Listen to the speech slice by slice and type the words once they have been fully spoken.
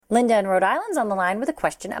Linda in Rhode Island's on the line with a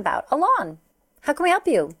question about a lawn. How can we help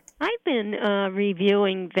you? I've been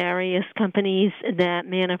reviewing various companies that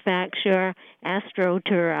manufacture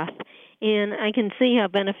AstroTurf, and I can see how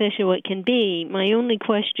beneficial it can be. My only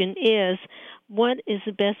question is, what is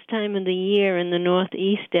the best time of the year in the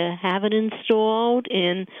Northeast to have it installed,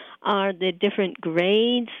 and are there different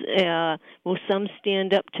grades? Will some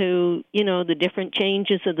stand up to, the different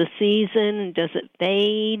changes of the season? Does it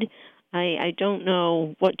fade? I don't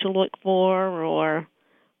know what to look for or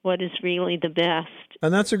what is really the best.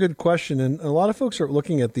 And that's a good question. And a lot of folks are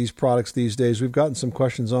looking at these products these days. We've gotten some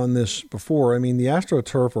questions on this before. I mean, the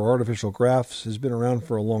AstroTurf or artificial grass has been around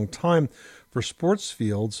for a long time for sports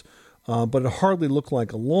fields, but it hardly looked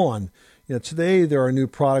like a lawn. Today there are new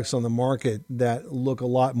products on the market that look a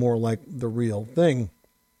lot more like the real thing.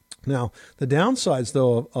 Now, the downsides,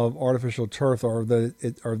 though, of artificial turf are that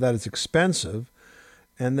it's expensive,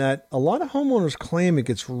 and that a lot of homeowners claim it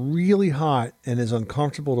gets really hot and is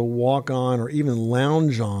uncomfortable to walk on or even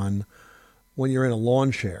lounge on when you're in a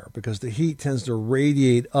lawn chair because the heat tends to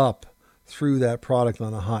radiate up through that product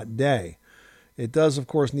on a hot day. It does, of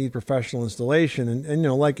course, need professional installation.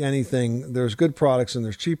 And like anything, there's good products and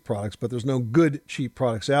there's cheap products, but there's no good cheap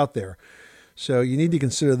products out there. So you need to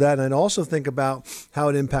consider that. And I'd also think about how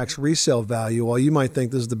it impacts resale value. While you might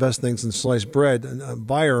think this is the best thing since sliced bread, a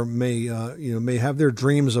buyer may have their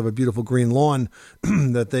dreams of a beautiful green lawn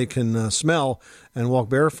that they can smell and walk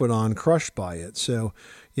barefoot on, crushed by it. So,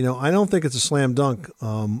 I don't think it's a slam dunk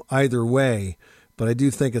either way. But I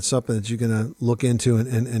do think it's something that you're going to look into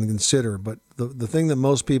and consider. But the thing that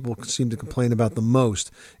most people seem to complain about the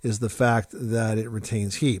most is the fact that it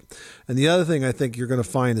retains heat. And the other thing I think you're going to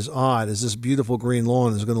find is odd is this beautiful green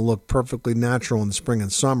lawn is going to look perfectly natural in the spring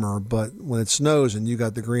and summer. But when it snows and you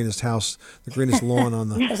got the greenest house, the greenest lawn on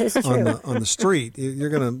the street, you're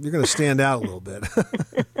going to stand out a little bit.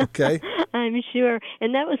 Okay. I'm sure.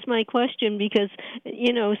 And that was my question because,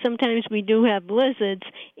 sometimes we do have blizzards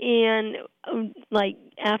and like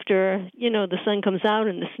after, the sun comes out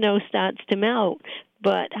and the snow starts to melt.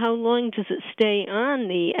 But how long does it stay on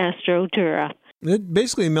the AstroTurf? It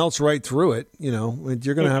basically melts right through it. You're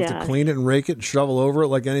going to have to clean it and rake it and shovel over it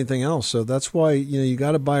like anything else. So that's why, you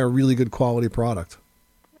got to buy a really good quality product.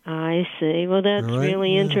 I see. Well, that's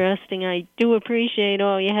really interesting. I do appreciate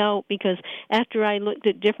all your help because after I looked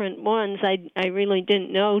at different ones, I really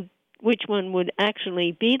didn't know which one would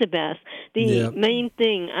actually be the best. The main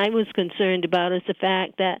thing I was concerned about is the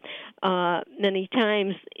fact that many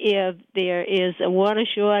times if there is a water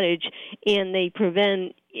shortage and they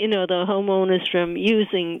prevent the homeowners from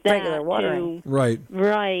using that regular watering.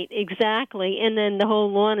 Right, exactly. And then the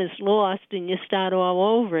whole lawn is lost and you start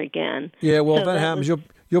all over again. Yeah, well, if that happens,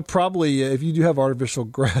 you'll probably, if you do have artificial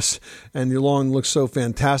grass and your lawn looks so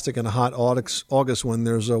fantastic in a hot August when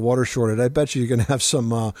there's a water shortage, I bet you're going to have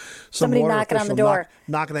somebody knocking on the door.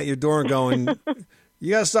 Knocking at your door and going,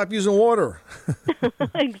 you got to stop using water.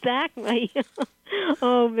 Exactly.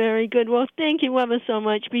 Oh, very good. Well, thank you ever so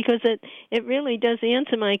much because it really does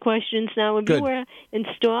answer my questions. Now, if you were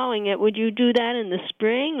installing it, would you do that in the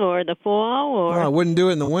spring or the fall? Or I wouldn't do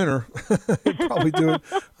it in the winter.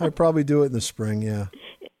 I'd probably do it in the spring, yeah.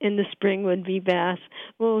 In the spring would be best.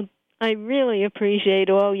 Well, I really appreciate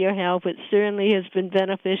all your help. It certainly has been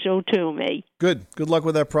beneficial to me. Good. Good luck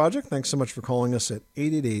with that project. Thanks so much for calling us at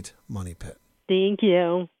 888-MONEY-PIT. Thank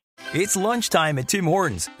you. It's lunchtime at Tim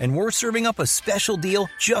Hortons, and we're serving up a special deal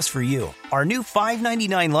just for you. Our new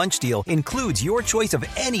 $5.99 lunch deal includes your choice of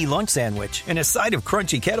any lunch sandwich and a side of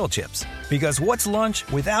crunchy kettle chips. Because what's lunch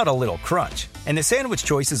without a little crunch? And the sandwich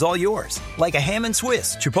choice is all yours, like a ham and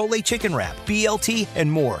Swiss, Chipotle chicken wrap, BLT,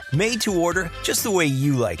 and more, made to order just the way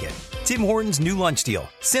you like it. Tim Hortons' new lunch deal.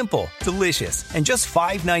 Simple, delicious, and just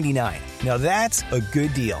 $5.99. Now that's a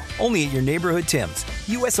good deal. Only at your neighborhood Tim's.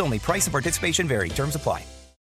 U.S. only. Price and participation vary. Terms apply.